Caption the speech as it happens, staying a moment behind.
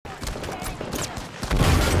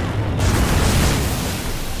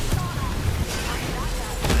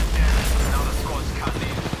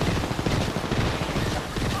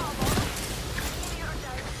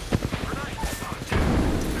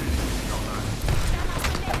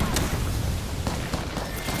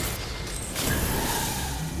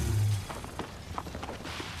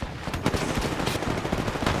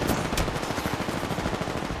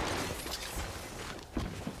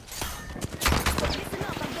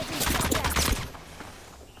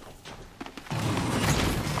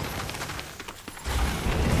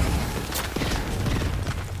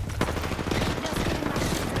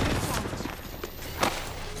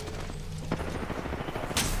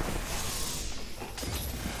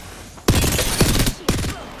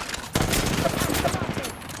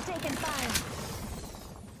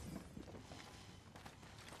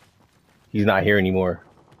He's not here anymore.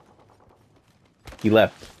 He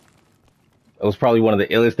left. It was probably one of the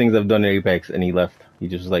illest things I've done in Apex, and he left. He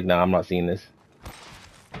just was like, nah, I'm not seeing this.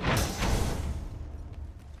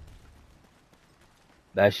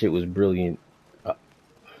 That shit was brilliant.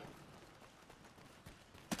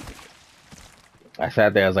 I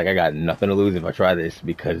sat there, I was like, I got nothing to lose if I try this,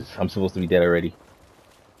 because I'm supposed to be dead already.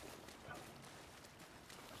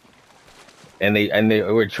 And they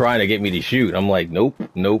were trying to get me to shoot. I'm like, nope,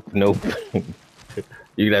 nope, nope.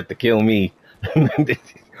 You're gonna have to kill me. That's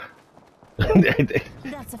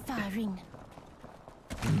a firing.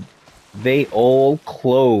 They all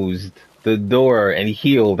closed the door and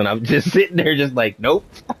healed, and I'm just sitting there just like, nope,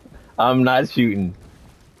 I'm not shooting.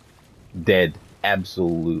 Dead.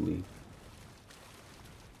 Absolutely.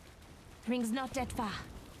 Ring's not that far.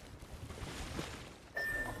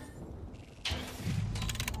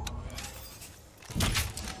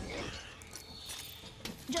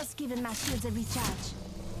 Just giving my shields a recharge.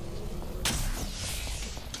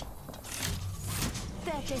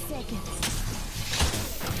 30 seconds.